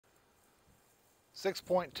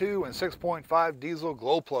6.2 and 6.5 diesel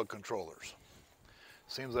glow plug controllers.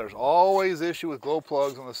 Seems there's always issue with glow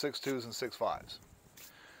plugs on the 6.2s and 6.5s.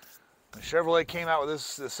 When Chevrolet came out with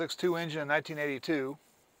this 6.2 engine in 1982,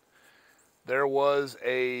 there was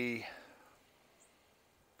a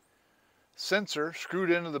sensor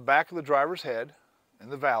screwed into the back of the driver's head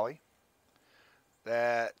in the valley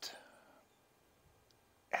that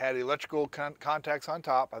had electrical contacts on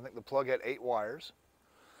top. I think the plug had 8 wires.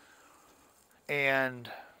 And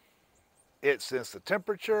it sensed the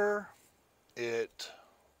temperature.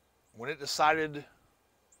 When it decided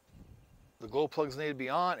the glow plugs needed to be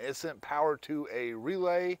on, it sent power to a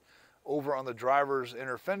relay over on the driver's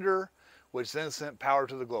inner fender, which then sent power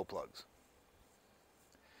to the glow plugs.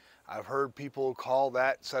 I've heard people call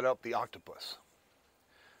that setup the octopus.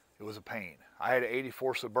 It was a pain. I had an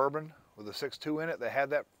 84 Suburban with a 6.2 in it that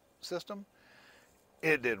had that system.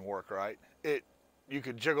 It didn't work right. You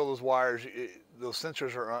could jiggle those wires. Those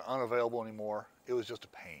sensors are unavailable anymore. It was just a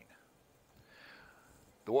pain.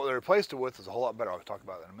 What they replaced it with is a whole lot better. I'll talk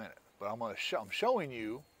about that in a minute. But I'm showing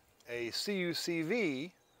you a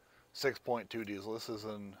CUCV 6.2 diesel. This is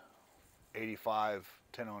an 85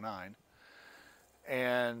 1009.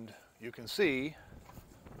 And you can see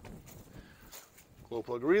glow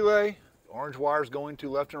plug relay, orange wires going to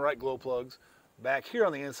left and right glow plugs. Back here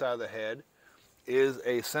on the inside of the head is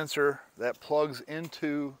a sensor that plugs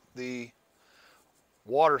into the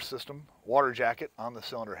water system, water jacket on the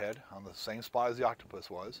cylinder head, on the same spot as the octopus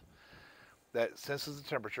was, that senses the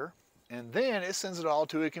temperature, and then it sends it all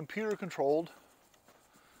to a computer-controlled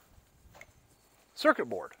circuit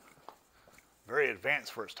board. Very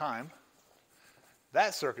advanced for its time.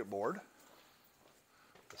 That circuit board,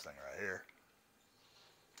 this thing right here,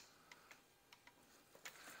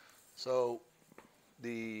 so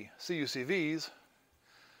the CUCVs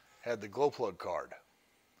had the glow plug card,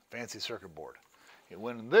 fancy circuit board. It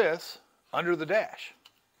went in this under the dash.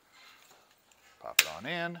 Pop it on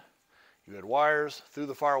in. You had wires through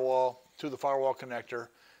the firewall to the firewall connector,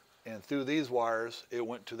 and through these wires it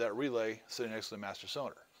went to that relay sitting next to the master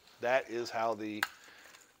cylinder. That is how the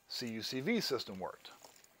CUCV system worked.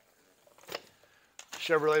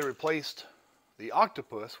 Chevrolet replaced the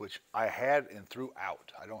Octopus, which I had and threw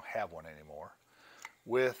out. I don't have one anymore,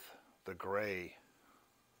 with the gray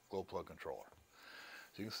glow plug controller.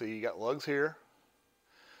 So you can see you got lugs here,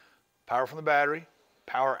 power from the battery,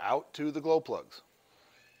 power out to the glow plugs.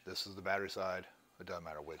 This is the battery side. It doesn't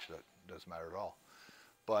matter which, that doesn't matter at all.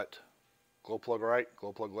 But glow plug right,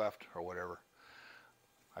 glow plug left, or whatever.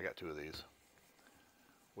 I got 2 of these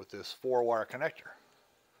with this 4-wire connector.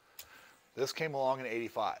 This came along in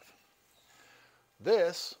 '85.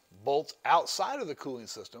 This bolts outside of the cooling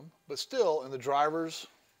system, but still in the driver's,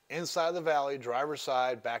 inside of the valley, driver's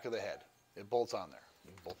side, back of the head. It bolts on there.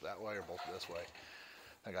 You can bolt it that way or bolt it this way.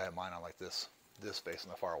 I think I have mine on like this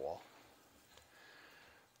facing the firewall.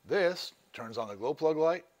 This turns on the glow plug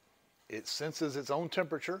light. It senses its own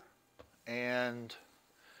temperature, and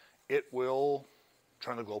it will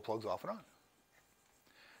turn the glow plugs off and on.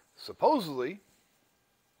 Supposedly,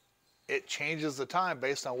 it changes the time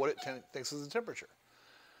based on what it thinks is the temperature.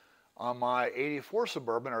 On my 84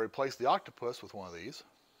 Suburban, I replaced the Octopus with one of these.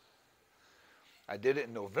 I did it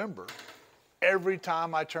in November. Every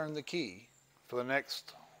time I turned the key for the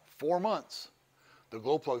next 4 months, the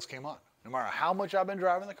glow plugs came on. No matter how much I've been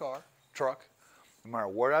driving the truck, no matter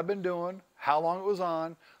what I've been doing, how long it was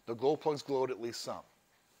on, the glow plugs glowed at least some.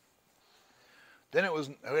 Then we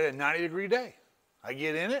had a 90-degree day. I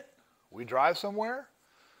get in it, we drive somewhere,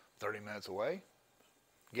 30 minutes away,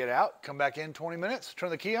 get out, come back in 20 minutes,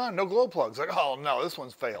 turn the key on, no glow plugs. Like, oh no, this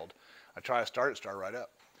one's failed. I try to start right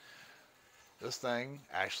up. This thing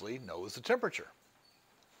actually knows the temperature.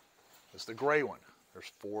 It's the gray one.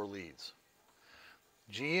 There's 4 leads.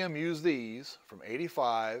 GM used these from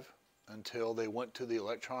 '85 until they went to the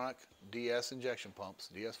electronic DS injection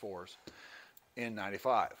pumps, DS4s, in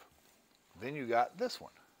 '95. Then you got this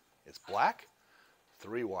one. It's black,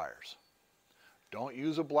 3 wires. Don't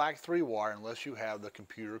use a black 3-wire unless you have the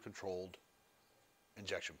computer-controlled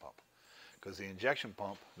injection pump. Because the injection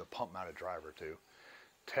pump, the pump-mounted driver too,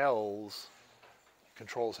 controls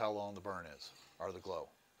how long the burn is, or the glow.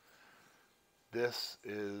 This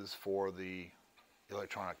is for the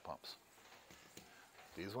electronic pumps.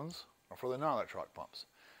 These ones are for the non-electronic pumps.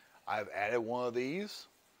 I've added one of these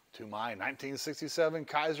to my 1967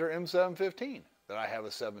 Kaiser M715 that I have a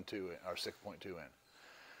 7.2 in, or 6.2 in.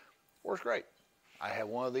 Works great. I have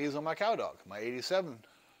one of these on my Cow Dog, my 87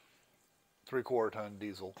 3/4 ton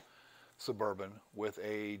diesel Suburban with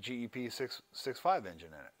a GEP 6.5 engine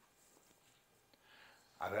in it.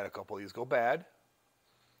 I've had a couple of these go bad,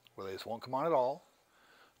 where they just won't come on at all.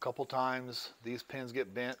 couple times these pins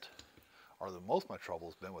get bent, or most of my trouble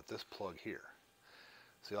has been with this plug here.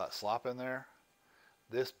 See all that slop in there?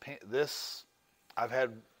 This pin, I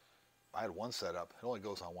had one setup. It only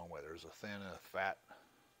goes on one way. There's a thin and a fat.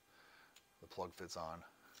 The plug fits on.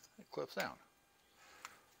 It clips down.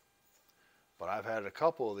 But I've had a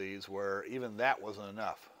couple of these where even that wasn't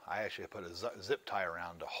enough. I actually put a zip tie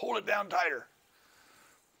around to hold it down tighter.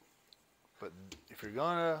 But if you're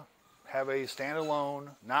going to have a standalone,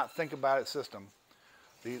 not think about it system,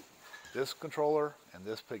 this controller and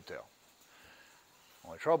this pigtail.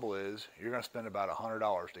 Only trouble is you're going to spend about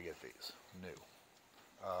 $100 to get these new.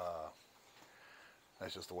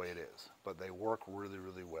 That's just the way it is. But they work really,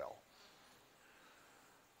 really well.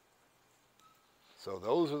 So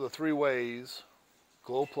those are the 3 ways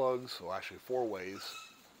glow plugs, well actually 4 ways,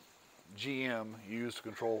 GM used to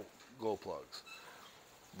control glow plugs.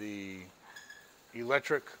 The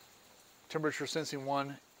electric temperature sensing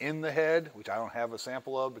one in the head, which I don't have a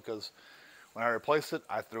sample of because when I replaced it,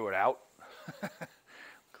 I threw it out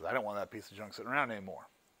because I don't want that piece of junk sitting around anymore.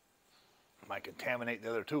 It might contaminate the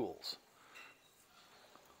other tools.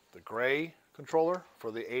 The gray controller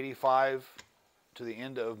for the 85 to the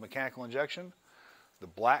end of mechanical injection. The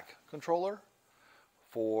black controller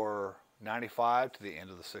for 95 to the end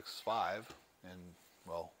of the 6.5 and,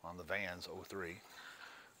 well, on the Vans 03.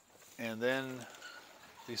 And then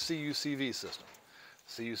the CUCV system.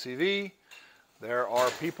 CUCV, there are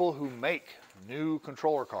people who make new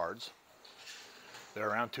controller cards. They're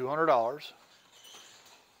around $200.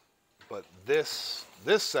 But this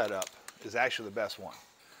setup is actually the best one,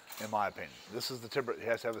 in my opinion. This is the temperature. It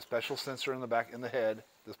has to have a special sensor in the back, in the head.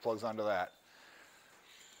 This plugs onto that.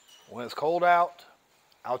 When it's cold out,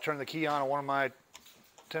 I'll turn the key on one of my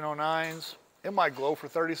 1009s. It might glow for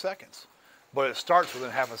 30 seconds, but it starts within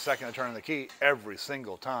half a second of turning the key every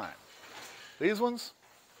single time. These ones,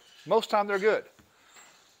 most time they're good.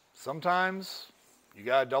 Sometimes you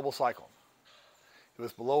gotta double cycle them. If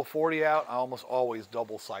it's below 40 out, I almost always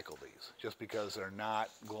double cycle these just because they're not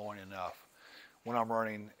glowing enough when I'm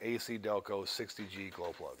running AC Delco 60G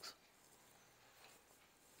glow plugs.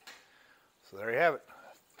 So there you have it.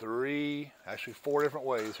 4 different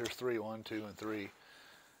ways. Here's 3, 1, 2, and 3,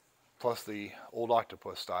 plus the old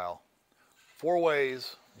octopus style. 4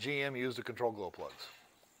 ways GM used to control glow plugs.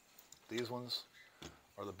 These ones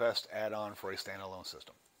are the best add-on for a standalone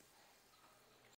system.